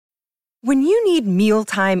When you need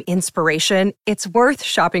mealtime inspiration, it's worth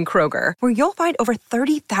shopping Kroger, where you'll find over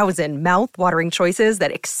 30,000 mouth-watering choices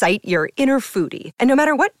that excite your inner foodie. And no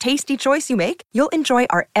matter what tasty choice you make, you'll enjoy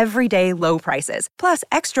our everyday low prices, plus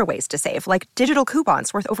extra ways to save, like digital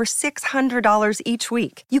coupons worth over $600 each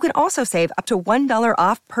week. You can also save up to $1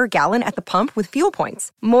 off per gallon at the pump with fuel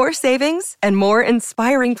points. More savings and more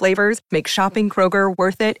inspiring flavors make shopping Kroger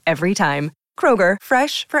worth it every time. Kroger,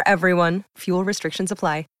 fresh for everyone. Fuel restrictions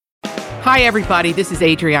apply. Hi, everybody. This is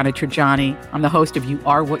Adriana Trajani. I'm the host of You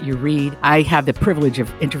Are What You Read. I have the privilege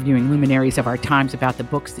of interviewing luminaries of our times about the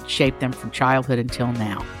books that shaped them from childhood until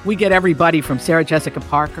now. We get everybody from Sarah Jessica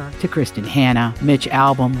Parker to Kristen Hanna, Mitch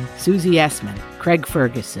Albom, Susie Essman, Craig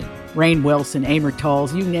Ferguson, Rainn Wilson, Amor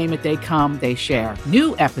Tolls, you name it, they come, they share.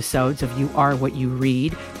 New episodes of You Are What You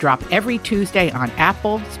Read drop every Tuesday on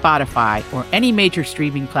Apple, Spotify, or any major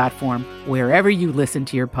streaming platform wherever you listen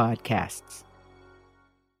to your podcasts.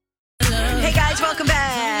 Hey guys, welcome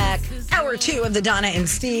back. Hour 2 of the Donna and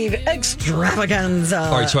Steve extravaganza.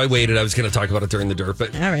 All right, so I waited. I was going to talk about it during the dirt,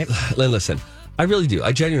 but all right. Listen, I really do.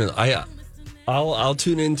 I genuinely, I'll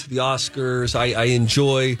tune into the Oscars.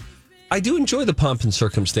 I do enjoy the pomp and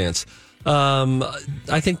circumstance.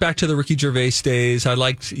 I think back to the Ricky Gervais days. I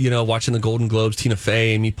liked, watching the Golden Globes. Tina Fey,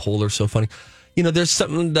 Amy Poehler, so funny. There's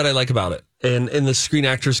something that I like about it. And in the Screen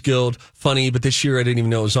Actors Guild, funny. But this year I didn't even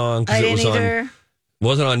know it was on because it was on. It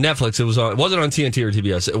wasn't on Netflix. It wasn't on TNT or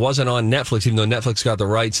TBS. It wasn't on Netflix, even though Netflix got the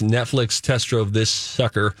rights. Netflix test drove this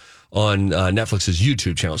sucker on Netflix's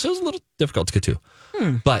YouTube channel. So it was a little difficult to get to.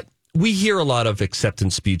 But we hear a lot of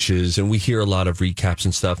acceptance speeches and we hear a lot of recaps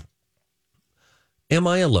and stuff. Am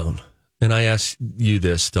I alone? And I ask you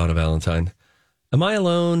this, Donna Valentine. Am I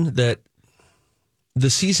alone that the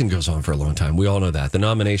season goes on for a long time? We all know that. The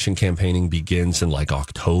nomination campaigning begins in like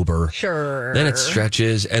October. Sure. Then it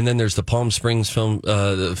stretches. And then there's the Palm Springs Film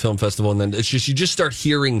Festival. And then it's just, you just start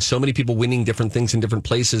hearing so many people winning different things in different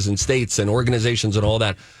places and states and organizations and all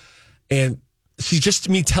that. And see, just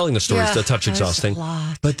me telling the story is a touch exhausting.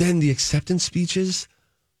 But then the acceptance speeches,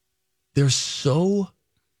 they're so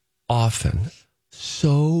often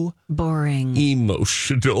so boring,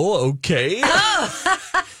 emotional. Okay.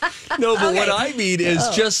 No, but what I mean is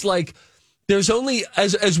just like there's only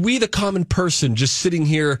as we, the common person, just sitting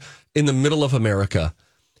here in the middle of America,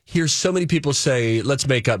 hear so many people say, let's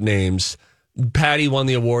make up names. Patty won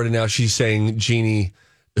the award, and now she's saying Jeannie,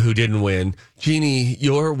 who didn't win. Jeannie,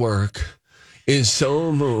 your work is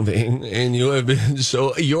so moving, and you have been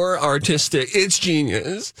you're artistic. It's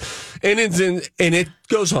genius, and it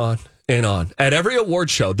goes on. And on. At every award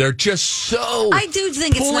show, they're just so I do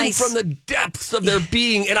think it's nice from the depths of their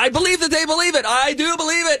being. And I believe that they believe it. I do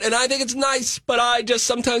believe it. And I think it's nice. But I just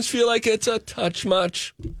sometimes feel like it's a touch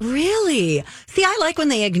much. Really? See, I like when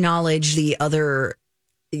they acknowledge the other,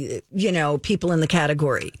 people in the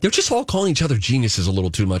category. They're just all calling each other geniuses a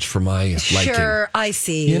little too much for my liking. Sure, I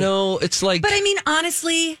see. It's like... But I mean,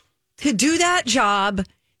 honestly, to do that job,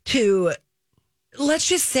 let's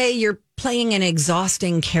just say you're playing an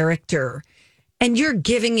exhausting character and you're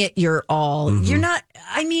giving it your all. Mm-hmm. You're not,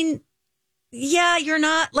 you're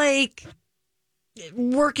not like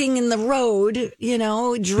working in the road,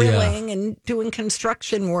 drilling and doing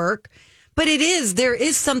construction work. But there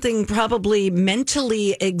is something probably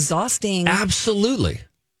mentally exhausting. Absolutely.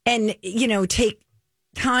 And, take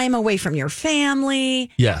time away from your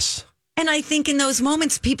family. Yes. And I think in those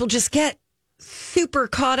moments, people just get super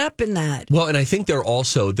caught up in that. Well, and I think they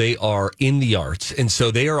are in the arts. And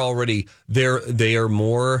so they are already, they are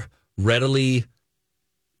more readily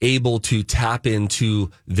able to tap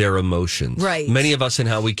into their emotions. Right. Many of us in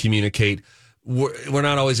how we communicate, we're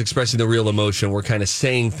not always expressing the real emotion. We're kind of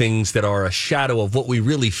saying things that are a shadow of what we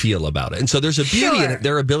really feel about it. And so there's a beauty in it,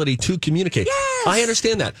 their ability to communicate. Yes. I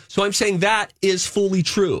understand that. So I'm saying that is fully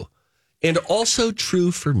true. And also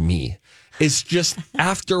true for me is just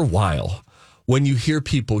after a while, when you hear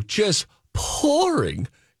people just pouring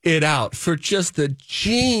it out for just the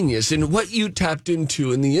genius and what you tapped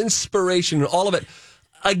into and the inspiration and all of it,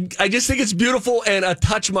 I just think it's beautiful and a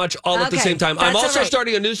touch much all at the same time. I'm also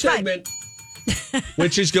starting a new segment,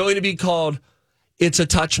 which is going to be called It's a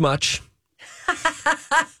Touch Much.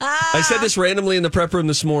 I said this randomly in the prep room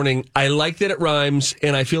this morning. I like that it rhymes,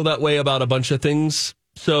 and I feel that way about a bunch of things.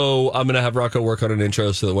 So I'm going to have Rocco work on an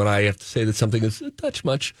intro so that when I have to say that something is a touch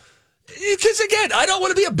much, because again, I don't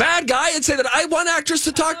want to be a bad guy and say that I want actors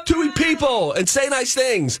to talk to people and say nice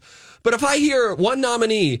things. But if I hear one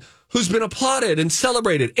nominee who's been applauded and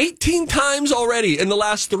celebrated 18 times already in the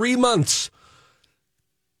last 3 months,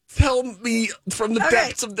 tell me from the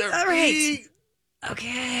depths of their being.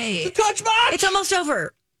 Okay. It's a touch much. It's almost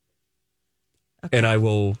over. Okay. And I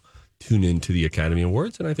will tune into the Academy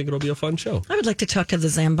Awards, and I think it'll be a fun show. I would like to talk to the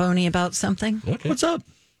Zamboni about something. Okay. What's up?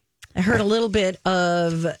 I heard a little bit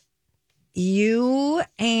of you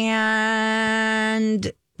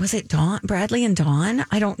and was it Bradley and Dawn?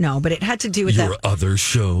 I don't know, but it had to do with Your other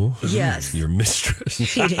show. Yes. Your mistress.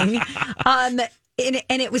 cheating. And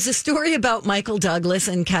it was a story about Michael Douglas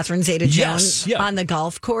and Catherine Zeta-Jones on the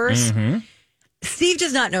golf course. Mm-hmm. Steve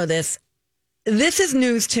does not know this. This is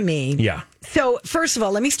news to me. Yeah. So, first of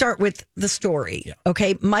all, let me start with the story. Yeah.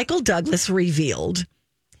 Okay. Michael Douglas revealed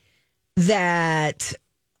that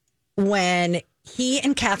when he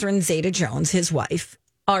and Catherine Zeta-Jones, his wife,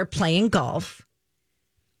 are playing golf,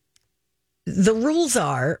 the rules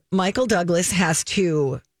are Michael Douglas has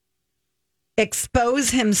to expose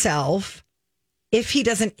himself if he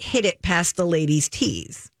doesn't hit it past the ladies'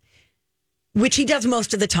 tees, which he does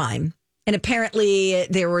most of the time. And apparently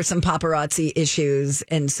there were some paparazzi issues.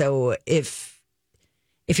 And so if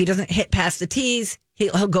he doesn't hit past the tees,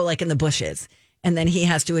 he'll go like in the bushes. And then he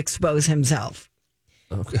has to expose himself.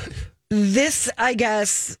 Okay. This, I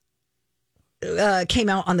guess, came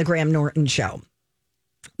out on the Graham Norton show.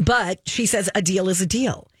 But she says a deal is a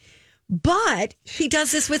deal. But she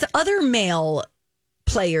does this with other male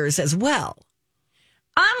players as well.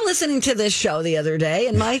 I'm listening to this show the other day,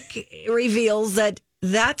 and Mike reveals that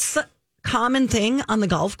that's a common thing on the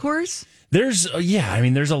golf course. There's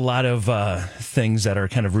a lot of things that are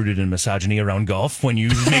kind of rooted in misogyny around golf when you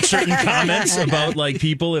make certain comments about like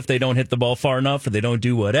people if they don't hit the ball far enough or they don't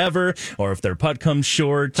do whatever or if their putt comes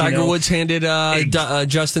short. Tiger Woods handed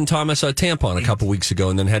Justin Thomas a tampon a couple weeks ago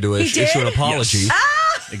and then had to issue an apology.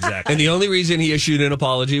 Yes. Exactly. And the only reason he issued an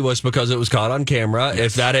apology was because it was caught on camera.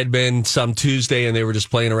 If that had been some Tuesday and they were just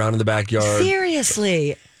playing around in the backyard.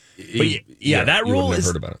 Seriously. But that rule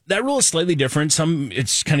is slightly different.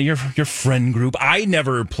 It's kind of your friend group. I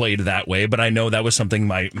never played that way, but I know that was something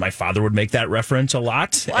my father would make that reference a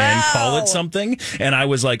lot and call it something. And I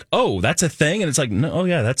was like, oh, that's a thing. And it's like, no, oh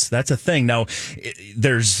yeah, that's a thing. Now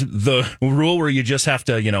there's the rule where you just have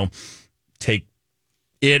to, take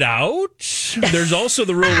it out. There's also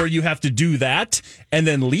the rule where you have to do that and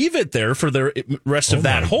then leave it there for the rest of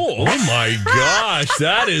that hole. Oh my gosh,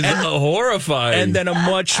 that is horrifying. And then a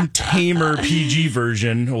much tamer PG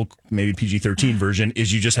version, well, maybe PG-13 version,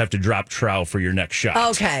 is you just have to drop trowel for your next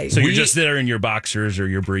shot. Okay. So you're just there in your boxers or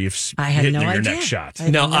your briefs hitting your next shot.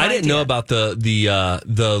 I didn't know about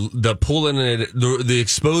the pulling it, the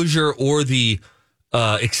exposure or the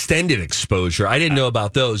extended exposure. I didn't know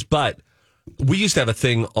about those, but we used to have a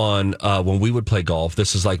thing on when we would play golf.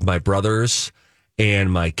 This is like my brothers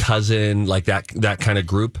and my cousin, like that kind of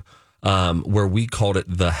group, where we called it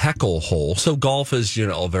the heckle hole. So golf is,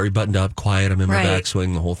 very buttoned up, quiet. I'm in my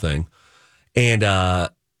backswing, the whole thing.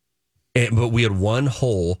 But we had one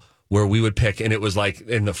hole where we would pick, and it was like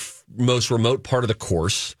in the most remote part of the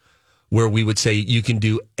course, where we would say you can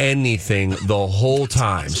do anything the whole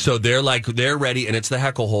time. So they're ready, and it's the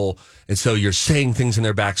heckle hole. And so you're saying things in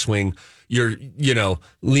their backswing. You're,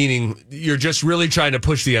 leaning. You're just really trying to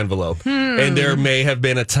push the envelope. And there may have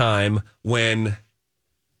been a time when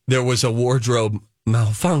there was a wardrobe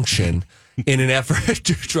malfunction in an effort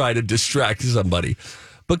to try to distract somebody.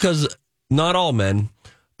 Because not all men,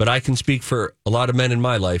 but I can speak for a lot of men in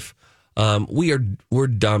my life, we're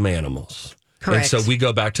dumb animals. Correct. And so we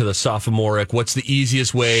go back to the sophomoric, what's the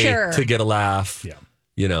easiest way to get a laugh? Yeah.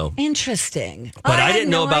 Interesting. But I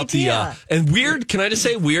didn't know about idea. and weird, can I just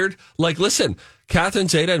say weird? Like, listen, Catherine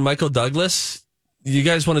Zeta and Michael Douglas, you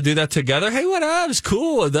guys want to do that together? Hey, whatever, it's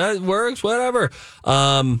cool. That works, whatever.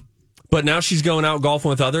 But now she's going out golfing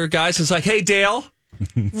with other guys. It's like, hey, Dale.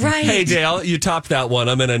 Right. Hey, Dale, you topped that one.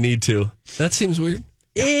 I'm going to need to. That seems weird.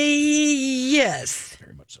 Yes.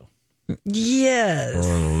 Very much so. Yes. I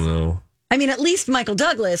don't know. I mean, at least Michael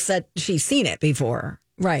Douglas said she's seen it before.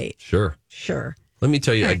 Right. Sure. Let me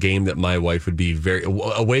tell you a game that my wife would be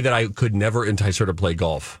a way that I could never entice her to play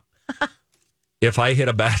golf. If I hit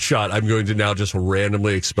a bad shot, I'm going to now just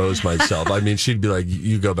randomly expose myself. I mean, she'd be like,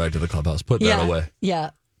 you go back to the clubhouse, put that away.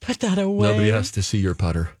 Yeah. Put that away. Nobody has to see your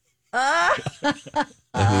putter. I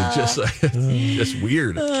mean, just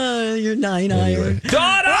weird. You're 9-iron.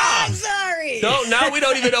 Donna! I'm sorry. No, now we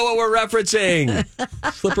don't even know what we're referencing.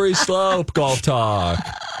 Slippery slope, golf talk.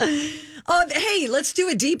 Oh, hey, let's do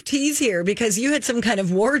a deep tease here because you had some kind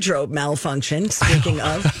of wardrobe malfunction, speaking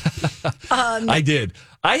of. I did.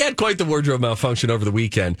 I had quite the wardrobe malfunction over the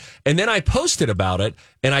weekend. And then I posted about it,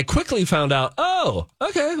 and I quickly found out, oh,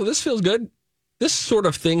 okay, well, this feels good. This sort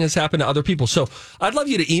of thing has happened to other people. So I'd love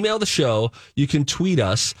you to email the show. You can tweet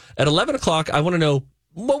us. At 11 o'clock, I want to know,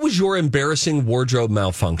 what was your embarrassing wardrobe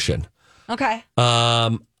malfunction? Okay.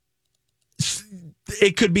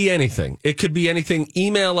 It could be anything. It could be anything.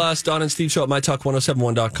 Email us, Don and Steve Show at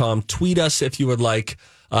mytalk1071.com. Tweet us if you would like.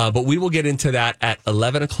 But we will get into that at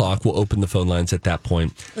 11 o'clock. We'll open the phone lines at that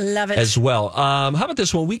point. Love it. As well. How about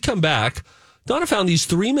this one? We come back. Donna found these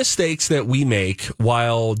 3 mistakes that we make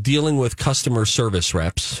while dealing with customer service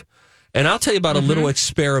reps. And I'll tell you about a little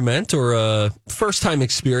experiment or a first-time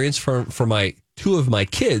experience for 2 of my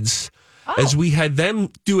kids as we had them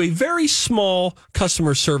do a very small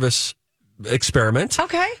customer service experiment.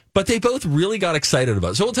 Okay. But they both really got excited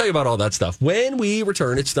about it. So we'll tell you about all that stuff when we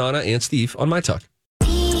return. It's Donna and Steve on My Talk.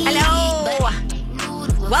 Hello.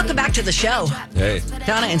 Welcome back to the show. Hey.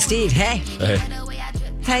 Donna and Steve. Hey. Hey.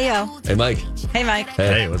 Hey, yo. Hey, Mike. Hey, Mike.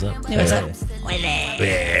 Hey, what's up? Hey, what's up?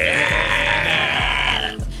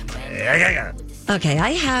 Okay,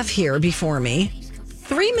 I have here before me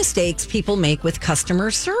 3 mistakes people make with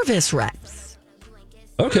customer service reps.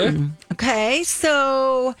 Okay. Okay,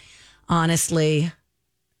 so honestly,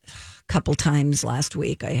 a couple times last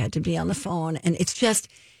week I had to be on the phone, and it's just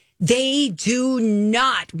they do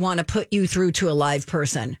not want to put you through to a live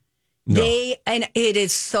person. No. And it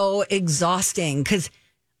is so exhausting because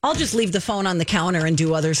I'll just leave the phone on the counter and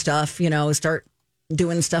do other stuff, start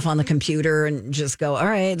doing stuff on the computer and just go, all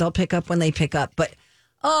right, they'll pick up when they pick up. But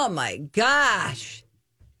oh my gosh,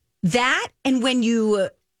 that, and when you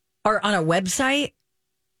are on a website,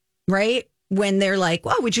 right? When they're like,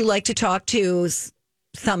 well, would you like to talk to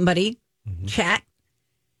somebody, chat?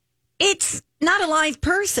 It's not a live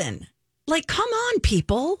person. Like, come on,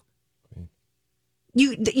 people.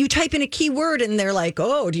 You type in a keyword and they're like,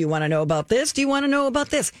 oh, do you want to know about this? Do you want to know about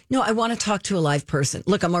this? No, I want to talk to a live person.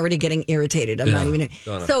 Look, I'm already getting irritated. I'm not even.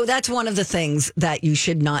 So that's one of the things that you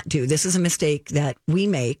should not do. This is a mistake that we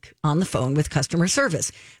make on the phone with customer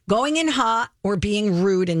service. Going in hot or being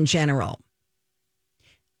rude in general.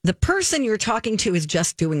 The person you're talking to is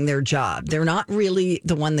just doing their job. They're not really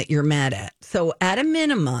the one that you're mad at. So at a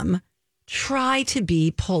minimum, try to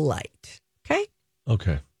be polite. Okay?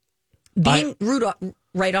 Okay. Being rude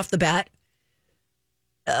right off the bat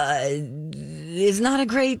is not a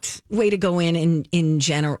great way to go in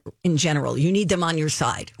general. You need them on your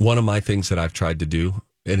side. One of my things that I've tried to do,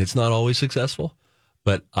 and it's not always successful,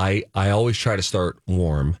 but I always try to start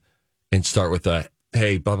warm and start with a,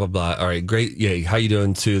 hey, blah, blah, blah. All right, great. Yeah, how you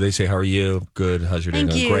doing too? They say, how are you? Good. How's your day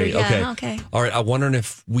going? Great. Yeah, okay. All right, I'm wondering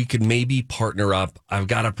if we could maybe partner up. I've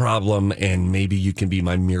got a problem, and maybe you can be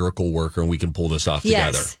my miracle worker, and we can pull this off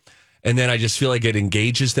together. And then I just feel like it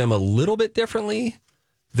engages them a little bit differently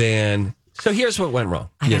than. So here's what went wrong.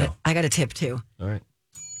 I got a tip too. All right.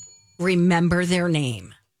 Remember their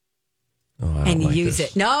name and use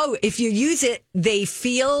it. No, if you use it, they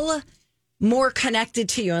feel more connected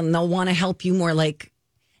to you and they'll want to help you more. Like,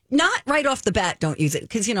 not right off the bat, don't use it.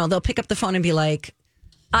 Because, they'll pick up the phone and be like,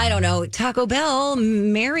 I don't know, Taco Bell,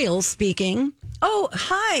 Mariel speaking. Oh,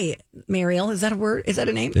 hi, Mariel. Is that a word? Is that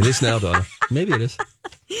a name? It is now, Donna. Maybe it is.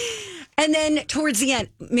 And then towards the end,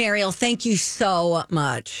 Mariel, thank you so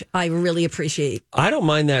much. I really appreciate. I don't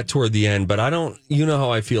mind that toward the end, but I don't. You know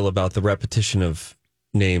how I feel about the repetition of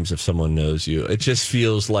names if someone knows you. It just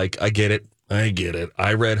feels like I get it.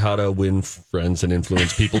 I read How to Win Friends and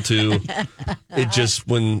Influence People too. It just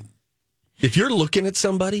if you're looking at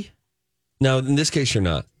somebody. Now, in this case, you're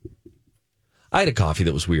not. I had a coffee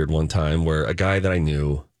that was weird one time where a guy that I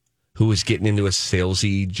knew who was getting into a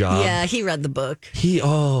salesy job. Yeah, he read the book. He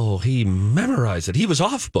memorized it. He was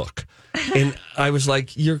off book. And I was like,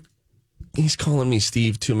 he's calling me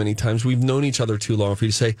Steve too many times. We've known each other too long for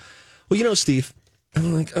you to say, well, Steve.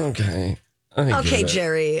 I'm like, okay. Okay,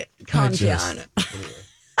 Jerry, calm down.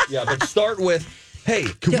 Yeah, but start with, hey,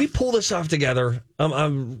 can we pull this off together?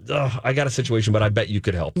 I got a situation, but I bet you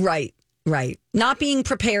could help. Right. Not being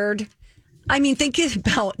prepared. I mean, think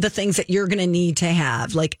about the things that you're going to need to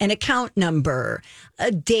have, like an account number,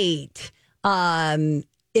 a date.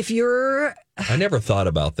 If you're... I never thought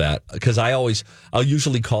about that because I'll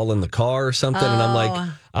usually call in the car or something and I'm like,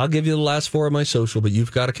 I'll give you the last 4 of my social, but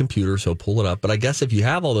you've got a computer, so pull it up. But I guess if you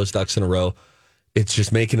have all those ducks in a row, it's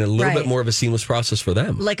just making it a little bit more of a seamless process for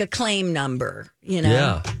them. Like a claim number,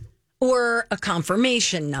 Yeah. Or a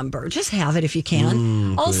confirmation number. Just have it if you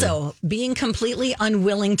can. Also, being completely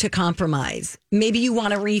unwilling to compromise. Maybe you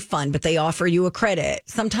want a refund, but they offer you a credit.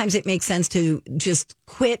 Sometimes it makes sense to just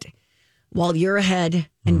quit while you're ahead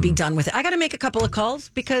and be done with it. I got to make a couple of calls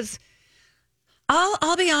because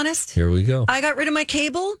I'll be honest. Here we go. I got rid of my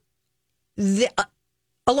cable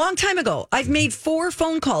a long time ago. I've made 4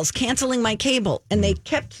 phone calls canceling my cable, and they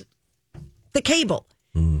kept the cable.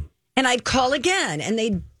 And I'd call again, and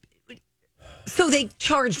they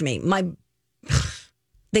charged me.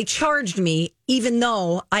 They charged me even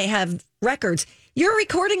though I have records. You're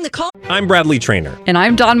recording the call. I'm Bradley Trainer. And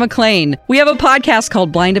I'm Don McClain. We have a podcast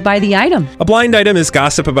called Blinded by the Item. A blind item is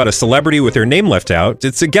gossip about a celebrity with their name left out.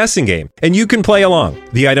 It's a guessing game, and you can play along.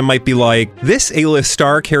 The item might be like, this A-list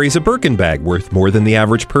star carries a Birkin bag worth more than the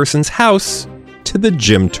average person's house to the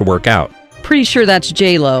gym to work out. Pretty sure that's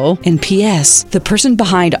J-Lo. And P.S. the person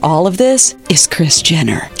behind all of this is Kris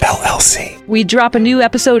Jenner, LLC. We drop a new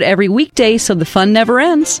episode every weekday so the fun never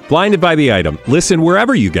ends. Blinded by the Item. Listen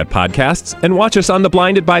wherever you get podcasts and watch us on the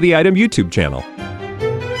Blinded by the Item YouTube channel.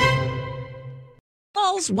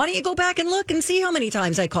 Why don't you go back and look and see how many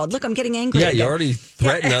times I called? Look, I'm getting angry. Yeah, you already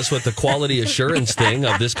threatened us with the quality assurance thing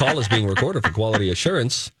of this call is being recorded for quality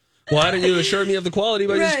assurance. Why don't you assure me of the quality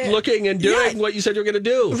by just looking and doing what you said you were going to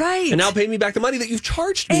do? Right. And now pay me back the money that you've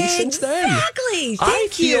charged me since then. Exactly. I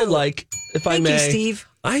feel like, if I may, Thank you, Steve.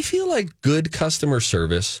 I feel like good customer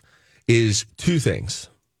service is two things: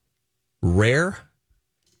 rare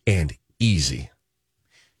and easy.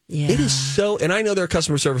 Yeah. It is so, and I know there are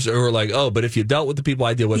customer service who are like, oh, but if you dealt with the people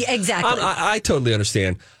I deal with. Yeah, exactly. I totally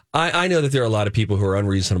understand. I know that there are a lot of people who are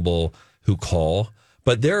unreasonable who call,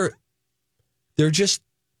 but there are just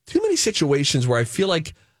too many situations where I feel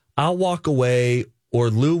like I'll walk away or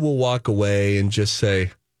Lou will walk away and just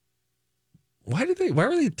say, why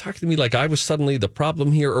were they talking to me like I was suddenly the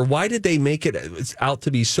problem here? Or why did they make it out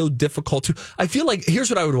to be so difficult to, I feel like, here's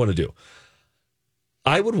what I would want to do.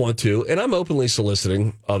 I would want to, and I'm openly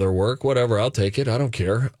soliciting other work, whatever, I'll take it. I don't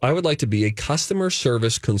care. I would like to be a customer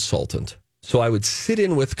service consultant. So I would sit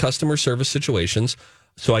in with customer service situations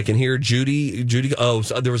so I can hear Judy. Oh,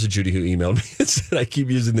 so there was a Judy who emailed me and said I keep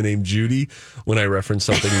using the name Judy when I reference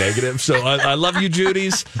something negative. So I love you,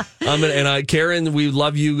 Judy's. Karen, we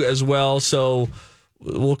love you as well. So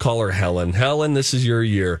we'll call her Helen. Helen, this is your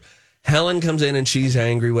year. Helen comes in and she's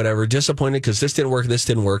angry, whatever, disappointed because this didn't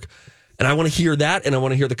work. And I want to hear that, and I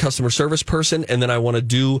want to hear the customer service person, and then I want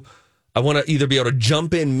to either be able to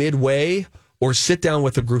jump in midway or sit down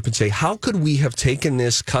with a group and say, how could we have taken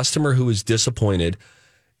this customer who is disappointed,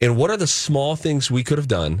 and what are the small things we could have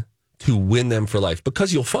done to win them for life?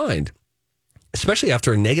 Because you'll find, especially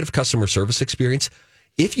after a negative customer service experience,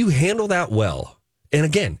 if you handle that well, and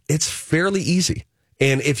again, it's fairly easy.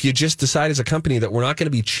 And if you just decide as a company that we're not going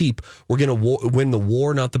to be cheap, we're going to win the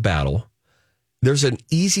war, not the battle. There's an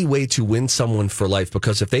easy way to win someone for life,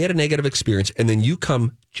 because if they had a negative experience and then you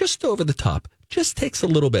come just over the top, just takes a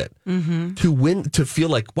little bit to win, to feel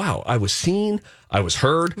like, wow, I was seen, I was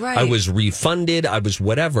heard, I was refunded, I was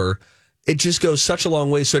whatever. It just goes such a long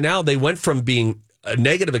way. So now they went from being a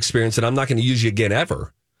negative experience and I'm not going to use you again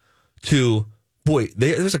ever to, boy,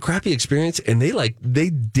 there's a crappy experience and they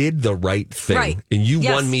did the right thing. Right. And you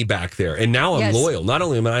won me back there. And now I'm loyal. Not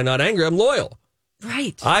only am I not angry, I'm loyal.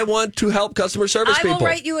 Right. I want to help customer service people. I will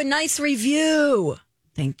write you a nice review.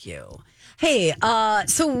 Thank you. Hey,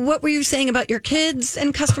 so what were you saying about your kids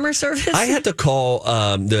and customer service? I had to call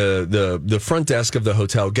the front desk of the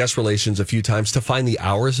hotel, guest relations, a few times to find the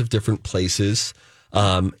hours of different places.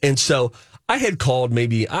 And so I had called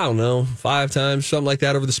maybe, 5 times, something like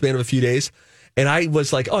that over the span of a few days. And I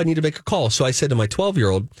was like, I need to make a call. So I said to my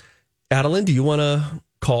 12-year-old, Adeline, do you want to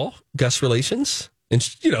call guest relations? And,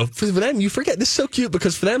 for them, you forget. This is so cute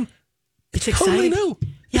because for them, it's totally new.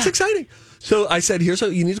 Yeah. It's exciting. So I said, here's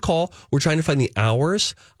what you need to call. We're trying to find the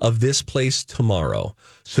hours of this place tomorrow.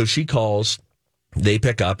 So she calls, they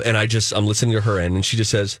pick up, and I'm listening to her end, and she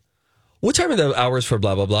just says, what time are the hours for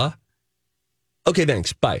blah, blah, blah? Okay,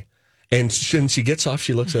 thanks. Bye. And she gets off,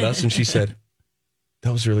 she looks at us, and she said,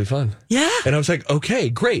 that was really fun. Yeah. And I was like, okay,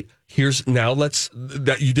 great. You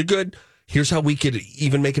did good. Here's how we could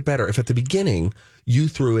even make it better. If at the beginning you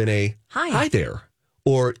threw in a hi there,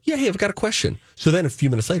 or hey, I've got a question. So then a few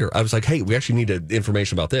minutes later, I was like, hey, we actually need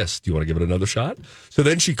information about this. Do you want to give it another shot? So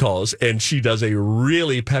then she calls and she does a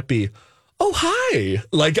really peppy, oh, hi.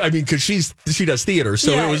 Because she does theater.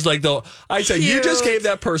 So it was like, I said, you just gave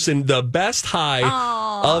that person the best hi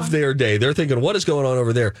of their day. They're thinking, what is going on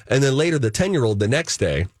over there? And then later, the 10-year-old, the next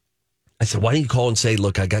day, I said, why don't you call and say,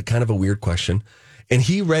 look, I got kind of a weird question. And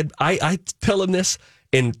he read, I tell him this,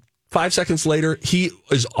 and 5 seconds later, he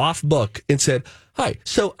is off book and said, hi,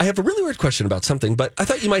 so I have a really weird question about something, but I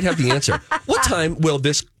thought you might have the answer. What time will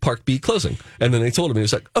this park be closing? And then they told him, he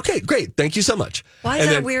was like, okay, great, thank you so much. Why is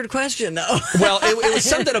that a weird question, though? Well, it was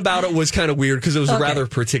something about it was kind of weird because it was rather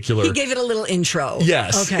particular. He gave it a little intro.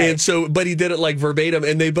 Yes. Okay. And so, but he did it like verbatim,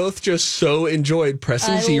 and they both just so enjoyed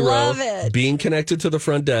pressing zero, being connected to the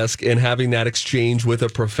front desk, and having that exchange with a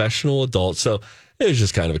professional adult. So it was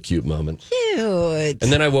just kind of a cute moment. Cute.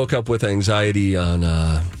 And then I woke up with anxiety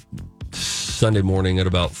on Sunday morning at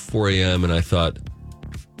about 4 a.m. and I thought,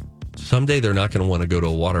 Someday they're not going to want to go to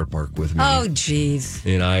a water park with me. Oh, jeez.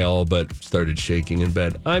 And I all but started shaking in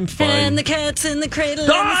bed. I'm fine. And the cat's in the cradle.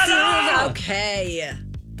 Okay.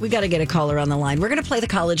 We got to get a caller on the line. We're going to play the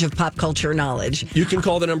College of Pop Culture Knowledge. You can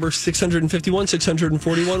call the number 651,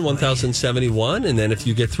 641, 1071. And then if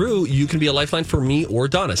you get through, you can be a lifeline for me or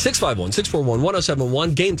Donna. 651, 641,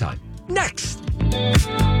 1071. Game time. Next.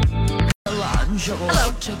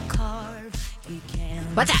 Hello.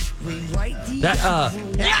 What's that?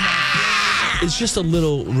 That it's just a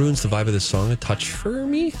little ruins the vibe of this song a touch for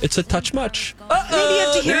me. It's a touch much. Maybe you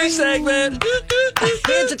have to hear new it. segment.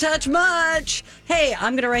 It's a touch much. Hey,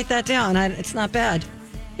 I'm going to write that down. It's not bad.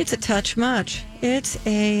 It's a touch much. It's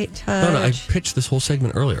a touch Donna, I pitched this whole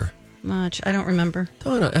segment earlier. much. I don't remember.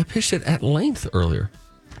 Donna, I pitched it at length earlier.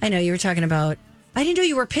 I know you were talking about. I didn't know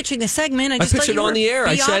you were pitching the segment. I pitched it on the air.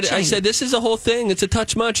 I said this is a whole thing. It's a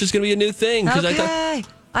touch much. It's going to be a new thing. Okay.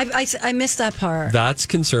 I missed that part. That's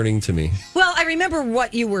concerning to me. Well, I remember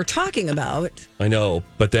what you were talking about. I know,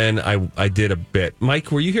 but then I did a bit.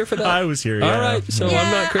 Mike, were you here for that? I was here, yeah. All right, so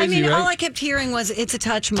I'm not crazy, right? All I kept hearing was, it's a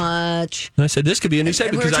touch much. And I said, this could be a new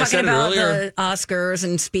segment because I said it earlier. We were talking about the Oscars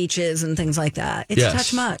and speeches and things like that. It's a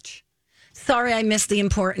touch much. Sorry, I missed the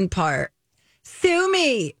important part. Sue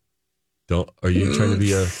me. Are you trying to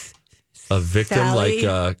be a victim Sally?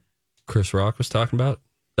 like Chris Rock was talking about?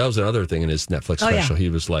 That was another thing in his Netflix special. Yeah. He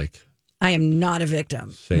was like, I am not a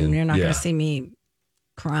victim. Saying, You're not going to see me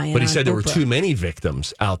crying. But he said there were Oprah. too many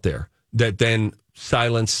victims out there that then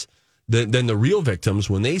silence. Then the real victims,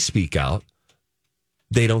 when they speak out,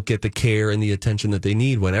 they don't get the care and the attention that they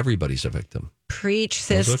need when everybody's a victim. Preach,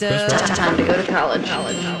 sister. It's time to go to college.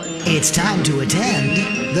 It's time to attend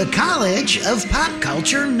the College of Pop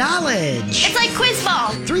Culture Knowledge. It's like quiz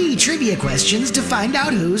ball. 3 trivia questions to find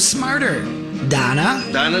out who's smarter. Donna?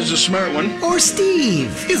 Donna's a smart one. Or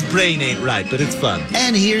Steve? His brain ain't right, but it's fun.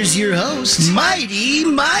 And here's your host, Mighty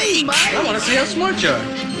Mike. I want to see how smart you are.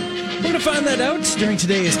 We're going to find that out during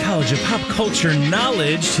today's College of Pop Culture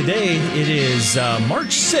Knowledge. Today, it is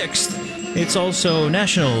March 6th. It's also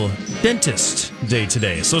National Dentist Day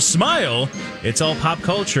today. So smile. It's all pop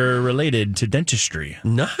culture related to dentistry.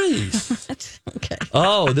 Nice. Okay.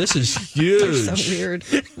 Oh, this is huge. So weird.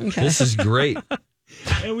 Okay. This is great.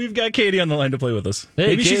 And we've got Katie on the line to play with us. Hey,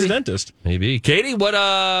 Maybe Katie. she's a dentist. Maybe. Katie,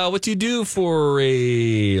 what do you do for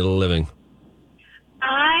a living?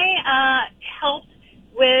 I help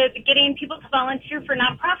with getting people to volunteer for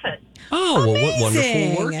nonprofits. Oh, well, what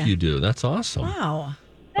Amazing. wonderful work you do. That's awesome. Wow.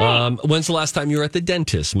 When's the last time you were at the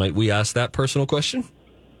dentist? Might we ask that personal question?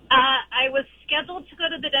 I was scheduled to go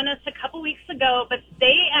to the dentist a couple weeks ago, but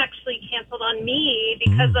they actually canceled on me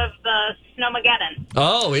because of the Snowmageddon.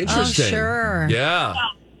 Oh, interesting. Oh, sure. Yeah.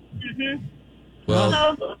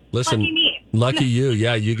 Well, So, listen, lucky me. lucky you.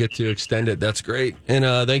 Yeah, you get to extend it. That's great. And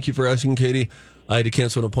thank you for asking, Katie. I had to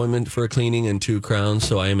cancel an appointment for a cleaning and 2 crowns,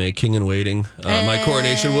 so I am a king in waiting. My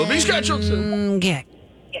coronation will be scheduled soon. Okay.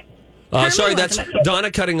 Sorry, that's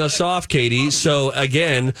Donna cutting us off, Katie. So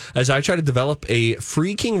again, as I try to develop a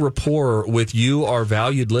freaking rapport with you, our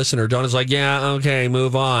valued listener, Donna's like, yeah, okay,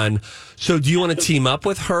 move on. So do you want to team up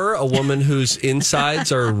with her, a woman whose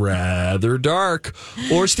insides are rather dark,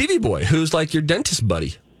 or Stevie Boy, who's like your dentist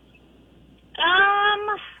buddy?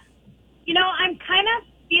 I'm kind of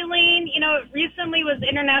feeling, recently was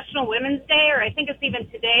International Women's Day, or I think it's even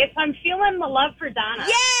today, so I'm feeling the love for Donna.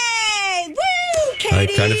 Yay! Woo,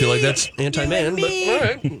 Katie! I kind of feel like that's anti-man, but all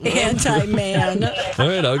right. Anti-man. All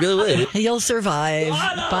right, I'll get away. You'll survive.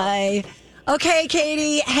 Bye. Okay,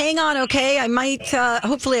 Katie, hang on, okay? I might,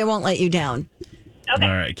 hopefully I won't let you down. Okay.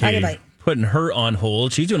 All right, Katie. Bye. Putting her on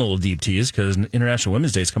hold. She's doing a little deep tease because International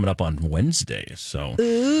Women's Day is coming up on Wednesday. So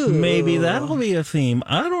maybe that'll be a theme.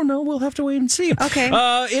 I don't know. We'll have to wait and see. Okay.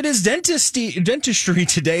 It is dentistry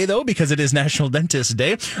today, though, because it is National Dentist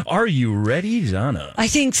Day. Are you ready, Donna? I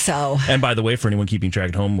think so. And by the way, for anyone keeping track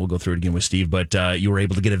at home, we'll go through it again with Steve, but you were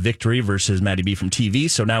able to get a victory versus Maddie B from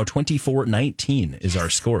TV. So now 24-19 is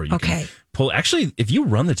our score. You Okay. can pull. Actually, if you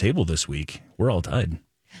run the table this week, we're all tied.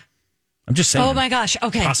 I'm just saying. Oh, my gosh.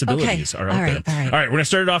 Okay. Possibilities are out All right. there. All right. All right, we're going to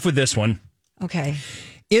start it off with this one. Okay.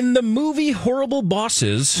 In the movie Horrible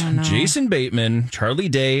Bosses, Jason Bateman, Charlie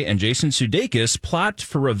Day, and Jason Sudeikis plot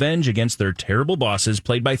for revenge against their terrible bosses,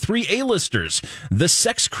 played by 3 A-listers. The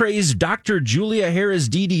sex-crazed Dr. Julia Harris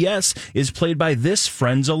DDS is played by this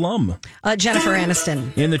Friends alum. Jennifer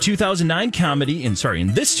Aniston. In this 2009 comedy,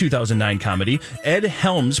 Ed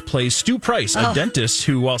Helms plays Stu Price, a dentist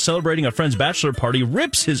who, while celebrating a friend's bachelor party,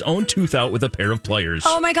 rips his own tooth out with a pair of pliers.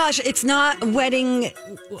 Oh, my gosh. It's not Wedding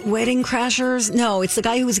Crashers. No, it's the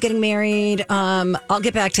guy who was getting married. I'll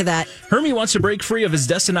get back to that. Hermie wants to break free of his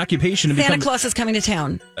destined occupation and Santa become... Claus is coming to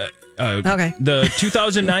town. Okay. The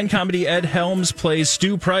 2009 comedy Ed Helms plays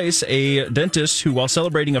Stu Price, a dentist who, while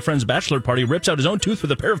celebrating a friend's bachelor party, rips out his own tooth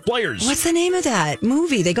with a pair of pliers. What's the name of that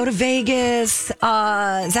movie? They go to Vegas.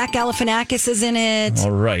 Zach Galifianakis is in it.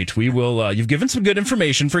 All right. We will. You've given some good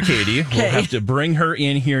information for Katie. Okay. We'll have to bring her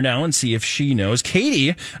in here now and see if she knows.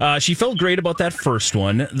 Katie, she felt great about that first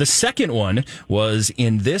one. The second one was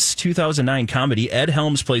in this 2009 comedy. Ed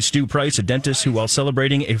Helms plays Stu Price, a dentist who, while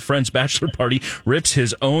celebrating a friend's bachelor party, rips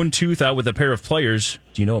his own tooth out with a pair of pliers.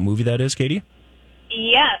 Do you know what movie that is, Katie?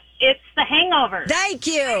 Yes, it's The Hangover. Thank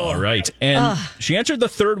you. All right. And she answered the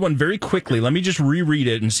third one very quickly. Let me just reread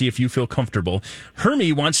it and see if you feel comfortable.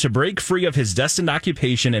 Hermie wants to break free of his destined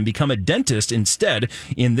occupation and become a dentist instead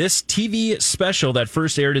in this TV special that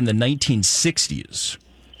first aired in the 1960s.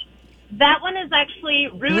 That one is actually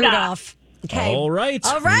Rudolph. Okay. All right.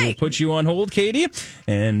 All right. We'll put you on hold, Katie,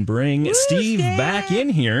 and bring Steve back in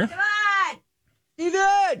here. Come on.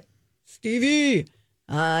 Stevie.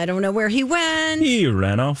 I don't know where he went. He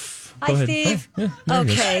ran off. Hi, Go ahead. Steve. Oh, yeah,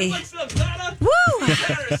 Okay. What's up, Donna? Woo!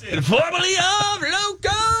 Formerly of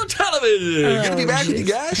Local Television. Good to be back with you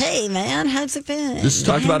guys. Hey, man. How's it been? This is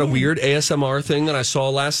talked about a weird ASMR thing that I saw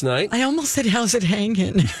last night. I almost said, how's it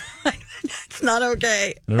hanging? It's not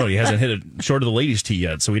okay. I don't know. He hasn't hit it short of the ladies' tee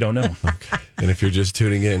yet, so we don't know. Okay. And if you're just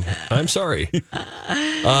tuning in, I'm sorry.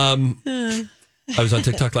 I was on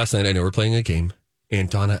TikTok last night. I know we're playing a game. And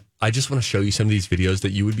Donna, I just want to show you some of these videos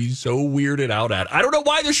that you would be so weirded out at. I don't know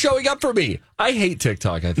why they're showing up for me. I hate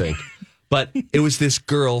TikTok, I think. But it was this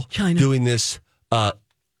girl doing this,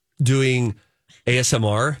 doing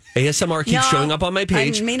ASMR. ASMR keeps showing up on my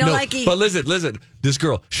page. But listen. This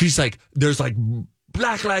girl, she's like, there's like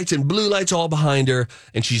black lights and blue lights all behind her,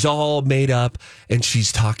 and she's all made up, and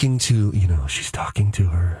she's talking to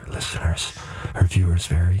her listeners, her viewers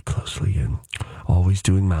very closely, and always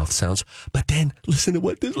doing mouth sounds. But then listen to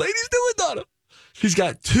what this lady's doing, Donna. She's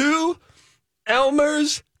got 2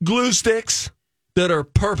 Elmer's glue sticks that are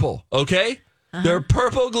purple, okay? They're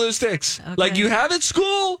purple glue sticks, like you have at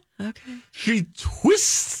school. Okay. She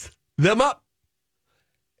twists them up.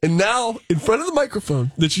 And now, in front of the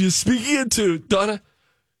microphone that she is speaking into, Donna,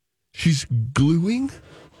 she's gluing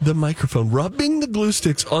the microphone, rubbing the glue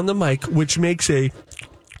sticks on the mic, which makes a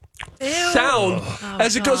sound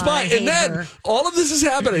as it goes by. And then all of this is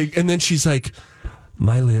happening. And then she's like,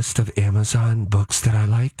 my list of Amazon books that I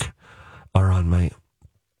like are on my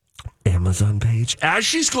Amazon page. As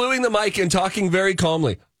she's gluing the mic and talking very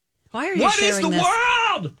calmly. Why are you What sharing is the this?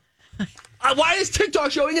 world? Why is TikTok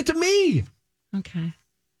showing it to me? Okay.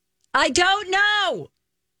 I don't know.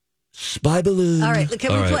 Spy balloon. All right,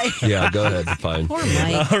 can we play? Yeah, go ahead. Fine. Poor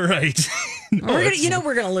Mike. All right.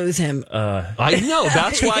 We're gonna lose him. I know.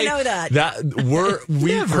 That's why. You know that.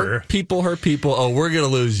 We've hurt people. Oh, we're gonna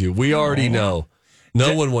lose you. We already know.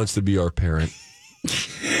 No one wants to be our parent.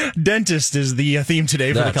 Dentist is the theme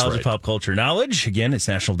today for That's the College right. of Pop Culture Knowledge. Again, it's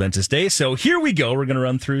National Dentist Day. So here we go. We're going to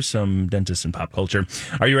run through some dentists and pop culture.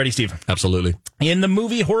 Are you ready, Steve? Absolutely. In the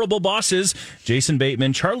movie Horrible Bosses, Jason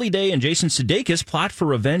Bateman, Charlie Day, and Jason Sudeikis plot for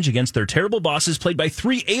revenge against their terrible bosses played by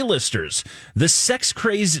 3 A-listers. The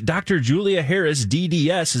sex-crazed Dr. Julia Harris,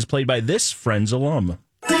 DDS, is played by this Friends alum.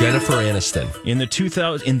 Jennifer Aniston.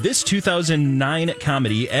 In this 2009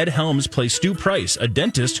 comedy, Ed Helms plays Stu Price, a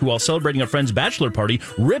dentist who, while celebrating a friend's bachelor party,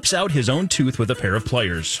 rips out his own tooth with a pair of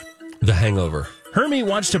pliers. The Hangover. Hermie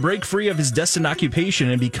wants to break free of his destined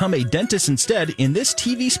occupation and become a dentist instead in this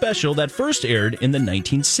TV special that first aired in the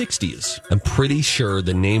 1960s. I'm pretty sure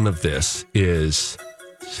the name of this is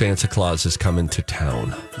Santa Claus is Coming to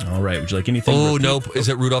Town. All right. Would you like anything? Oh, nope. Is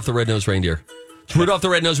it Rudolph the Red-Nosed Reindeer? It's Rudolph the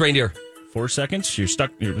Red-Nosed Reindeer. 4 seconds. You're stuck.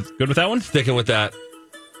 You're good with that one? Sticking with that.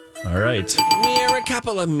 All right. We're a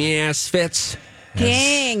couple of misfits.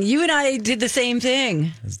 Dang, you and I did the same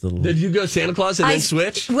thing. Did you go Santa Claus and then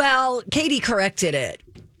switch? Well, Katie corrected it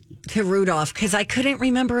to Rudolph because I couldn't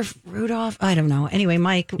remember if Rudolph. I don't know. Anyway,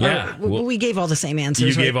 Mike, we gave all the same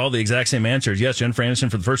answers. You gave all the exact same answers. Yes, Jennifer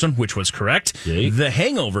Aniston for the first one, which was correct. Yay. The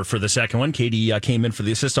Hangover for the second one. Katie came in for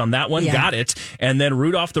the assist on that one. Yeah. Got it. And then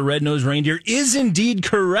Rudolph the Red-Nosed Reindeer is indeed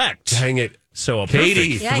correct. Dang it. So a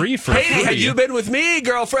Katie, perfect 3 for 3. Katie, had you been with me,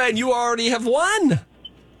 girlfriend, you already have won.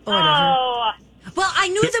 Oh. Well, I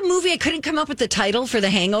knew the movie. I couldn't come up with the title for The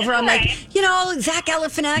Hangover. I'm like, Zach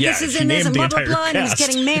Galifianakis is in this and blah, blah, blah, and he's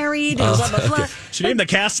getting married and blah, blah, blah. She named the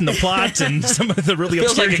cast and the plot and some of the really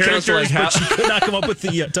obscure characters, but she could not come up with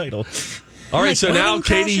the title. All right, so now,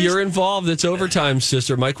 Katie, you're involved. It's overtime,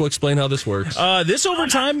 sister. Mike will explain how this works. This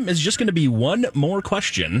overtime is just going to be one more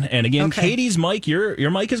question. And again, Katie's mic,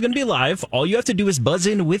 your mic is going to be live. All you have to do is buzz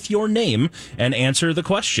in with your name and answer the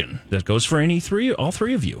question. That goes for all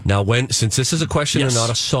three of you. Now, since this is a question and not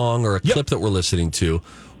a song or a clip that we're listening to,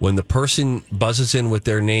 when the person buzzes in with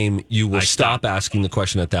their name, you will stop asking the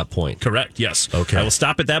question at that point. Correct, yes. Okay. I will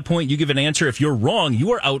stop at that point. You give an answer. If you're wrong,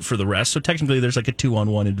 you are out for the rest. So technically, there's like a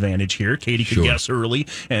 2-on-1 advantage here. Katie could guess early,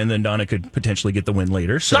 and then Donna could potentially get the win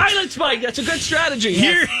later. So. Silence, Mike. That's a good strategy.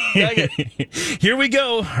 Here we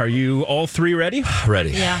go. Are you all three ready? Ready.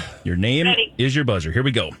 Yeah. Your name is your buzzer. Here we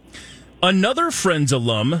go. Another Friends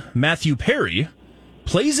alum, Matthew Perry,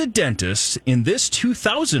 plays a dentist in this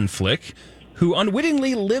 2000 flick who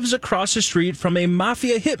unwittingly lives across the street from a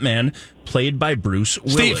mafia hitman played by Bruce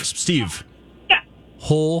Willis. Steve. Yeah.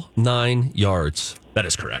 Whole 9 yards. That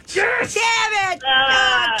is correct. Yes! Damn it!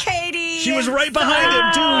 Oh, Katie! She was right behind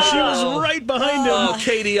him, too. She was right behind him. Oh,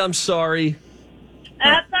 Katie, I'm sorry.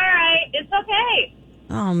 That's all right. It's okay.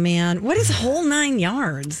 Oh, man. What is whole 9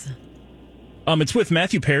 yards? It's with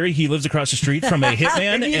Matthew Perry. He lives across the street from a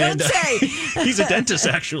hitman. You don't say. He's a dentist,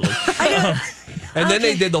 actually. And then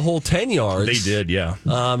they did the whole 10 yards. They did, yeah.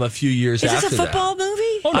 A few years after that. Is this a football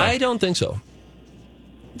movie? Oh, no. I don't think so.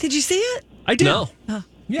 Did you see it? I did. No. Oh,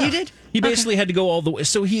 yeah. You did? He basically had to go all the way.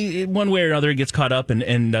 So he, one way or another, gets caught up,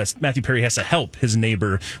 and Matthew Perry has to help his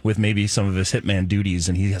neighbor with maybe some of his hitman duties,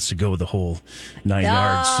 and he has to go the whole 9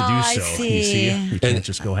 yards to do so. I see. You see? You can't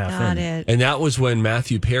just go half Got in. it. And that was when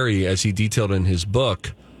Matthew Perry, as he detailed in his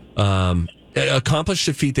book, accomplished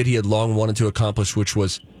a feat that he had long wanted to accomplish, which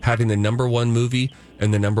was having the #1 movie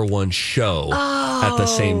and the #1 show at the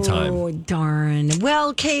same time. Oh, darn.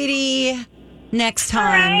 Well, Katie, next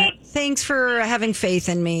time. Right. Thanks for having faith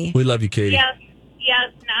in me. We love you, Katie. Yes,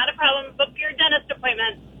 not a problem. Book your dentist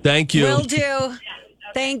appointment. Thank you. Will do.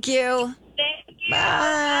 Thank you. Thank you.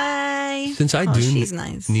 Bye. Since I do she's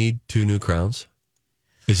nice. need 2 new crowns,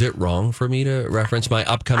 is it wrong for me to reference my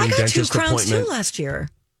upcoming dentist I got 2 crowns appointment? too last year.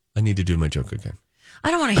 I need to do my joke again.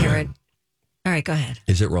 I don't want to hear it. All right, go ahead.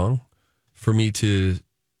 Is it wrong for me to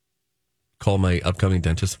call my upcoming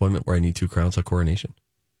dentist appointment where I need 2 crowns of coronation?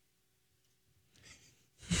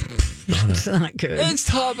 It's not good. It's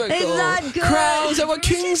topical. It's not good. Crowns are what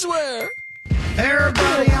kings wear.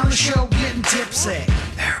 Everybody on the show getting tipsy.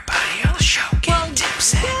 Everybody on the show getting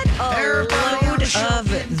tipsy. Everybody on the show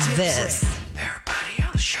getting tipsy. Everybody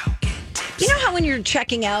on the show getting tipsy. You know how when you're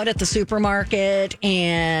checking out at the supermarket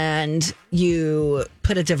and you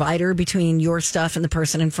put a divider between your stuff and the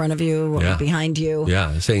person in front of you or behind you?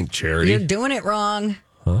 Yeah, this ain't charity. You're doing it wrong.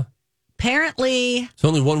 Huh? Apparently, There's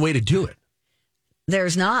only one way to do it.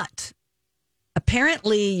 there's not.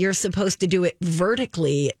 Apparently, you're supposed to do it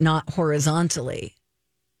vertically, not horizontally.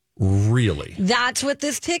 Really? That's what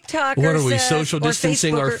this TikToker What are we, says, social or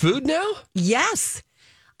distancing our Facebooker. food now? Yes.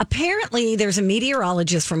 Apparently, there's a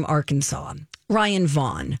meteorologist from Arkansas, Ryan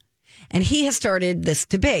Vaughn, and he has started this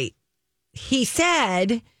debate. He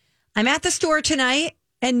said, I'm at the store tonight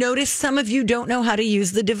and notice some of you don't know how to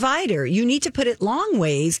use the divider. You need to put it long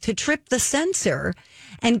ways to trip the sensor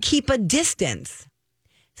and keep a distance.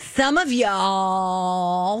 Some of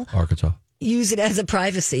y'all Arkansas use it as a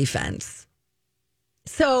privacy fence.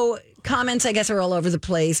 So comments, I guess, are all over the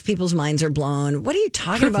place. People's minds are blown. What are you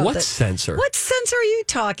talking about? What sensor? What sensor are you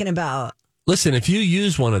talking about? Listen, if you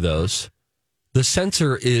use one of those, the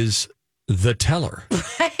sensor is the teller.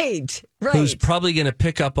 Right. Who's probably going to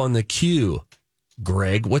pick up on the cue.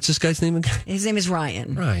 Greg, what's this guy's name again? His name is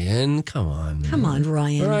Ryan. Ryan, come on. Come on,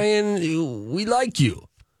 Ryan. Ryan, we like you.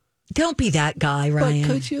 Don't be that guy, Ryan.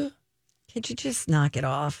 But could you? Could you just knock it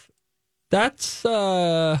off? That's,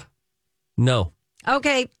 no.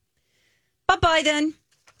 Okay. Bye-bye then.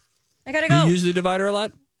 I gotta go. You use the divider a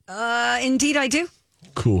lot? Indeed I do.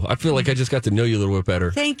 Cool. I feel like I just got to know you a little bit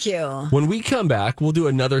better. Thank you. When we come back, we'll do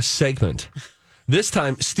another segment. This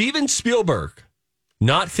time, Steven Spielberg,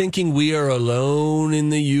 not thinking we are alone in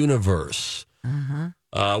the universe.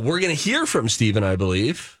 We're going to hear from Steven, I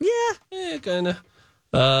believe. Yeah. Kind of.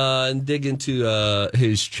 And dig into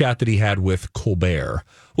his chat that he had with Colbert.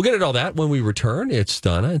 We'll get at all that when we return. It's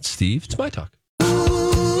Donna, it's Steve, it's My Talk.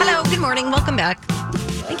 Hello, good morning. Welcome back.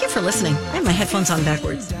 Thank you for listening. I have my headphones on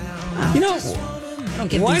backwards. You know, I don't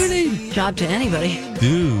give this job to anybody.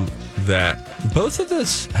 Do that. Both of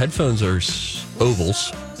those headphones are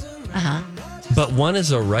ovals. But one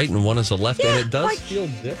is a right and one is a left, and it does feel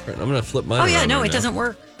different. I'm going to flip mine. Oh, yeah, no, right it doesn't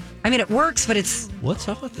work. I mean, it works, but it's... What's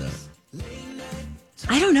up with that?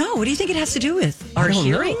 I don't know. What do you think it has to do with? Our don't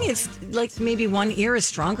hearing? know. It's like maybe one ear is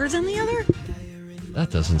stronger than the other? That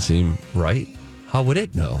doesn't seem right. How would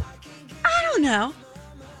it know? I don't know.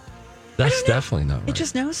 That's definitely not right. It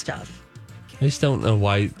just knows stuff. I just don't know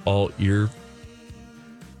why all your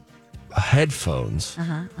headphones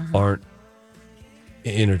aren't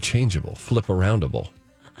interchangeable, flip-aroundable.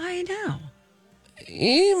 I know.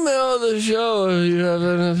 Email the show if you have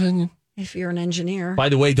an opinion. If you're an engineer. By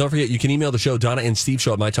the way, don't forget, you can email the show, Donna and Steve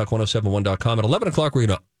Show at mytalk1071.com. At 11 o'clock, we're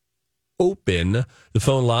going to open the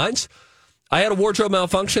phone lines. I had a wardrobe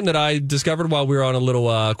malfunction that I discovered while we were on a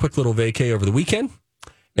little quick little vacay over the weekend.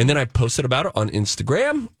 And then I posted about it on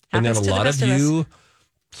Instagram. And then a lot of you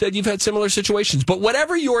said you've had similar situations. But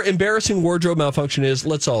whatever your embarrassing wardrobe malfunction is,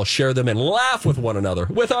 let's all share them and laugh with one another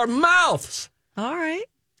with our mouths. All right.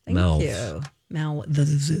 Thank Mouths. you.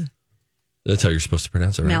 Mouths. That's how you're supposed to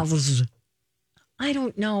pronounce it, right? Mouths. I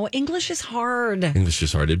don't know. English is hard. English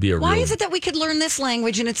is hard. It'd be Why is it that we could learn this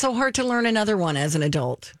language and it's so hard to learn another one as an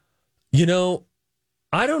adult? You know,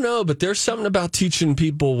 I don't know, but there's something about teaching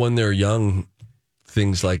people when they're young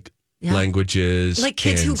things like languages. Like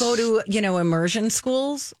kids who go to, immersion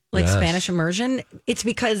schools, like Spanish immersion. It's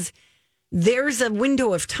because there's a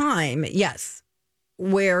window of time,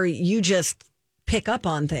 where you just pick up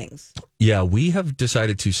on things. Yeah, we have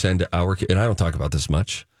decided to send our kids, and I don't talk about this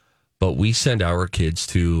much, but we send our kids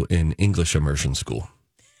to an English immersion school.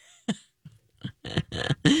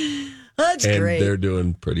 That's great. And they're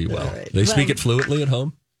doing pretty well. Right. They speak it fluently at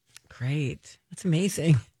home. Great. That's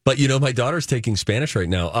amazing. But, my daughter's taking Spanish right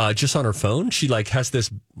now. Just on her phone, she has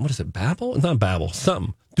this, what is it, Babbel? Not Babbel,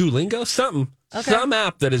 something. Duolingo, something. Okay. Some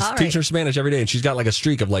app that is teaching her Spanish every day. And she's got a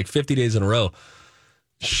streak of 50 days in a row.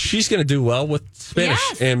 She's going to do well with Spanish.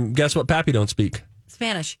 Yes. And guess what? Pappy don't speak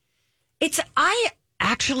Spanish. I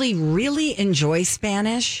actually really enjoy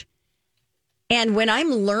Spanish. And when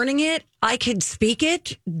I'm learning it, I could speak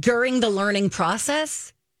it during the learning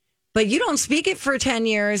process. But you don't speak it for 10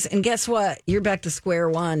 years. And guess what? You're back to square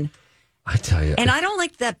one. I tell you. And I don't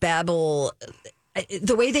like that Babbel.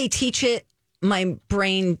 The way they teach it, my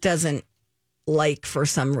brain doesn't like for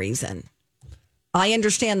some reason. I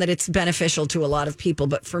understand that it's beneficial to a lot of people,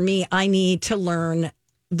 but for me, I need to learn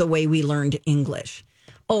the way we learned English.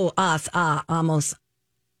 Oh, as, amos,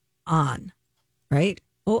 on. Right?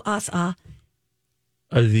 Oh, as, Are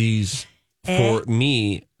these for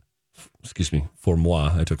me? Excuse me, for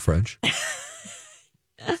moi. I took French.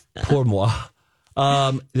 Pour moi.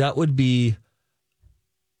 That would be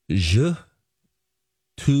je,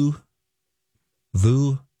 tu,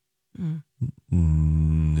 vous,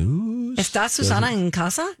 nous. ¿Está Susana en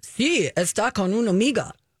casa? Sí, está con una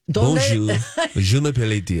amiga. Bonjour, je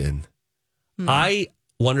m'appelle Etienne. I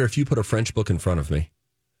wonder if you put a French book in front of me,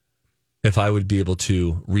 if I would be able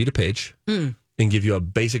to read a page and give you a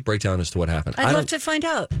basic breakdown as to what happened. I'd love to find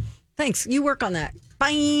out. Thanks. You work on that.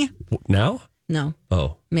 Bye. Now? No.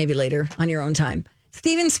 Oh. Maybe later on your own time.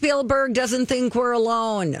 Steven Spielberg doesn't think we're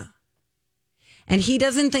alone. And he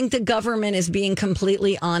doesn't think the government is being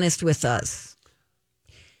completely honest with us.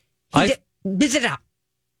 Visit out.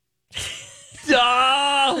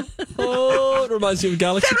 Oh, it reminds me of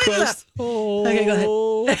Galaxy Quest. Okay,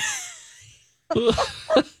 go ahead.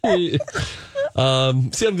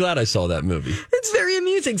 See, I'm glad I saw that movie. It's very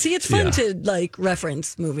amusing. See, it's fun to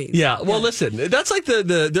reference movies. Yeah. Well, listen, that's like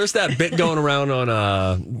there's that bit going around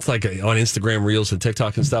on it's like on Instagram Reels and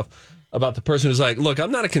TikTok and stuff about the person who's like, look,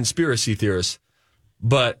 I'm not a conspiracy theorist,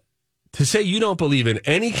 but to say you don't believe in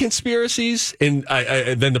any conspiracies, and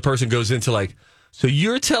then the person goes into so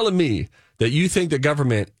you're telling me that you think the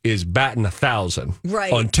government is batting 1,000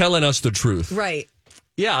 on telling us the truth. Right.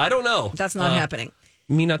 Yeah, I don't know. That's not happening.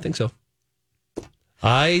 Me not think so.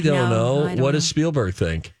 I don't know. What does Spielberg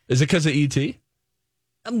think? Is it because of E.T.?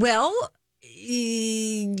 Well,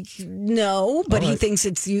 no, but he thinks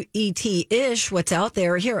it's E.T.-ish, what's out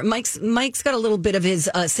there. Here, Mike's got a little bit of his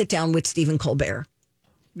sit-down with Stephen Colbert.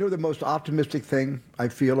 The most optimistic thing I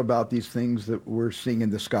feel about these things that we're seeing in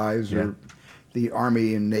the skies are the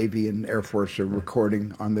Army and Navy and Air Force are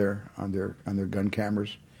recording on their gun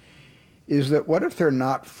cameras is that what if they're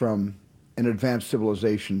not from an advanced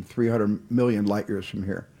civilization 300 million light years from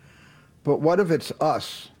here, but what if it's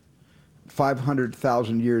us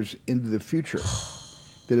 500,000 years into the future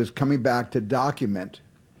that is coming back to document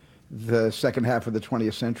the second half of the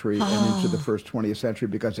 20th century and into the first 20th century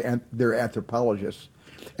because they're anthropologists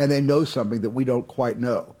and they know something that we don't quite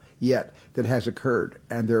know yet that has occurred,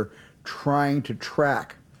 and they're trying to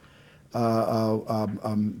track the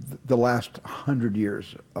last 100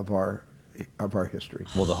 years of our history.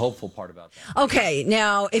 Well, the hopeful part about that. Okay,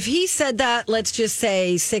 now, if he said that, let's just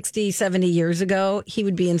say 60, 70 years ago, he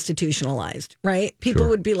would be institutionalized, right? People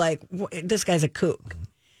would be like, this guy's a kook.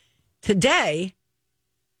 Today,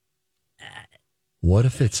 what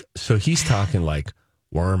if it's, so he's talking like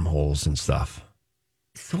wormholes and stuff.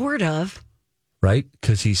 Sort of. Right?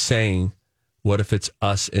 Because he's saying, what if it's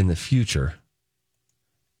us in the future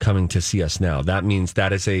coming to see us now? That means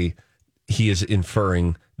he is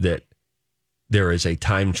inferring that there is a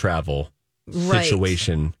time travel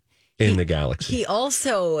situation in the galaxy. He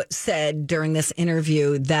also said during this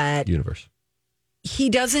interview that universe.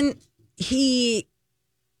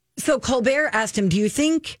 So Colbert asked him, do you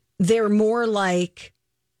think they're more like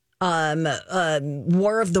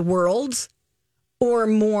War of the Worlds or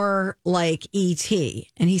more like E.T.?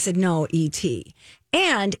 And he said, no, E.T.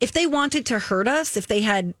 And if they wanted to hurt us, if they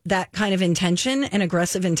had that kind of intention and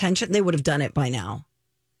aggressive intention, they would have done it by now.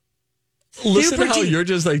 Listen to how you're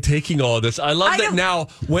just like taking all of this. I love that now.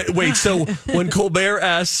 Wait, so when Colbert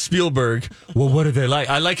asked Spielberg, well, what are they like?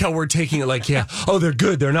 I like how we're taking it like, yeah, oh, they're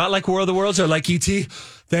good. They're not like War of the Worlds. They're like E.T.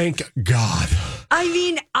 Thank God. I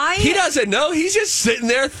mean, he doesn't know. He's just sitting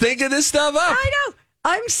there thinking this stuff up. I know.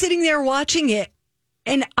 I'm sitting there watching it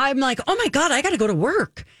and I'm like, oh my God, I got to go to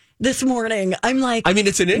work this morning. I'm like, I mean,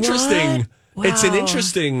 it's an interesting,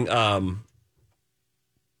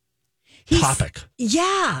 topic.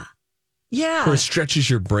 Yeah. Yeah. Where it stretches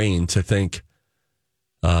your brain to think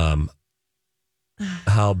how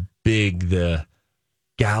big the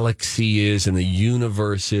galaxy is and the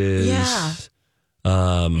universe is. Yeah.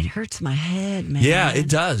 It hurts my head, man. Yeah, it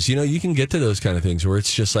does. You know, you can get to those kind of things where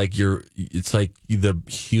it's just like it's like the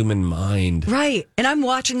human mind. Right. And I'm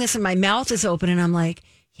watching this and my mouth is open and I'm like,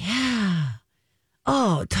 yeah.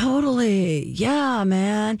 Oh, totally. Yeah,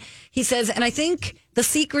 man. He says, and I think the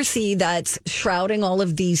secrecy that's shrouding all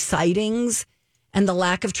of these sightings and the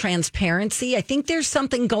lack of transparency, I think there's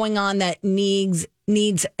something going on that needs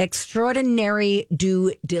extraordinary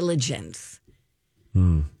due diligence.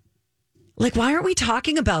 Like, why aren't we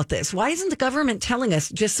talking about this? Why isn't the government telling us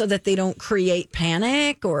just so that they don't create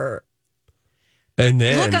panic or... And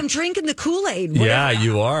then... Look, I'm drinking the Kool-Aid. Yeah,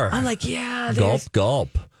 you are. I'm like, yeah.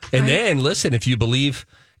 Gulp. And then, listen, if you believe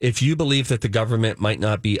that the government might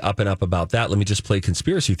not be up and up about that, let me just play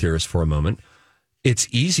conspiracy theorist for a moment. It's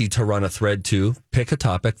easy to run a thread to pick a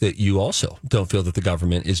topic that you also don't feel that the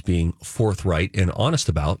government is being forthright and honest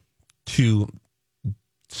about to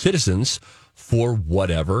citizens for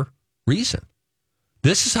whatever reason.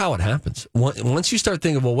 This is how it happens. Once you start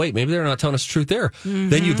thinking, well, wait, maybe they're not telling us the truth there,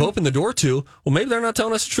 then you've opened the door to, well, maybe they're not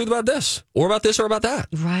telling us the truth about this or about this or about that.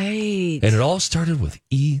 Right. And it all started with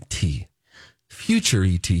E.T. Future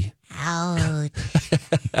E.T. Ouch.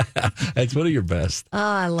 That's one of your best. Oh,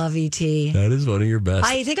 I love E.T. That is one of your best.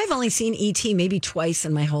 I think I've only seen E.T. maybe twice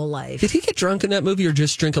in my whole life. Did he get drunk in that movie or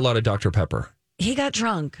just drink a lot of Dr. Pepper? He got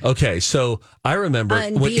drunk. Okay, so I remember...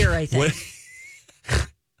 beer, I think.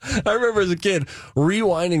 I remember as a kid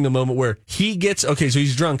rewinding the moment where he gets, so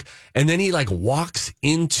he's drunk and then he like walks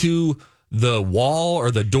into the wall or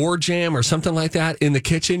the door jam or something like that in the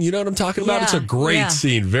kitchen. You know what I'm talking about? It's a great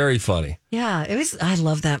scene. Very funny. Yeah, I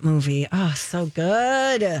love that movie. Oh, so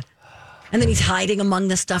good. And then he's hiding among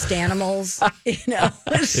the stuffed animals.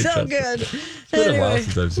 It's so good. Anyway,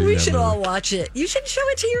 we should all watch it. You should show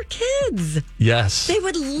it to your kids. Yes. They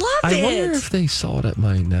would love it. I wonder if they saw it at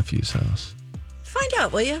my nephew's house. Find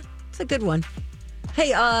out, will you? It's a good one.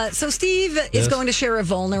 Hey, so Steve is going to share a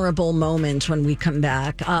vulnerable moment when we come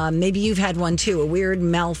back. Maybe you've had one too, a weird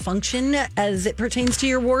malfunction as it pertains to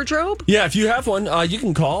your wardrobe. Yeah, if you have one, you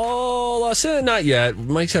can call us. Not yet.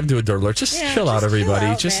 Mike's have to do a dirt alert. Just chill out,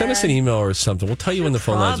 everybody. Just send us an email or something. We'll tell you when the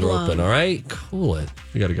phone lines are open, all right? Cool it.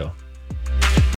 We got to go.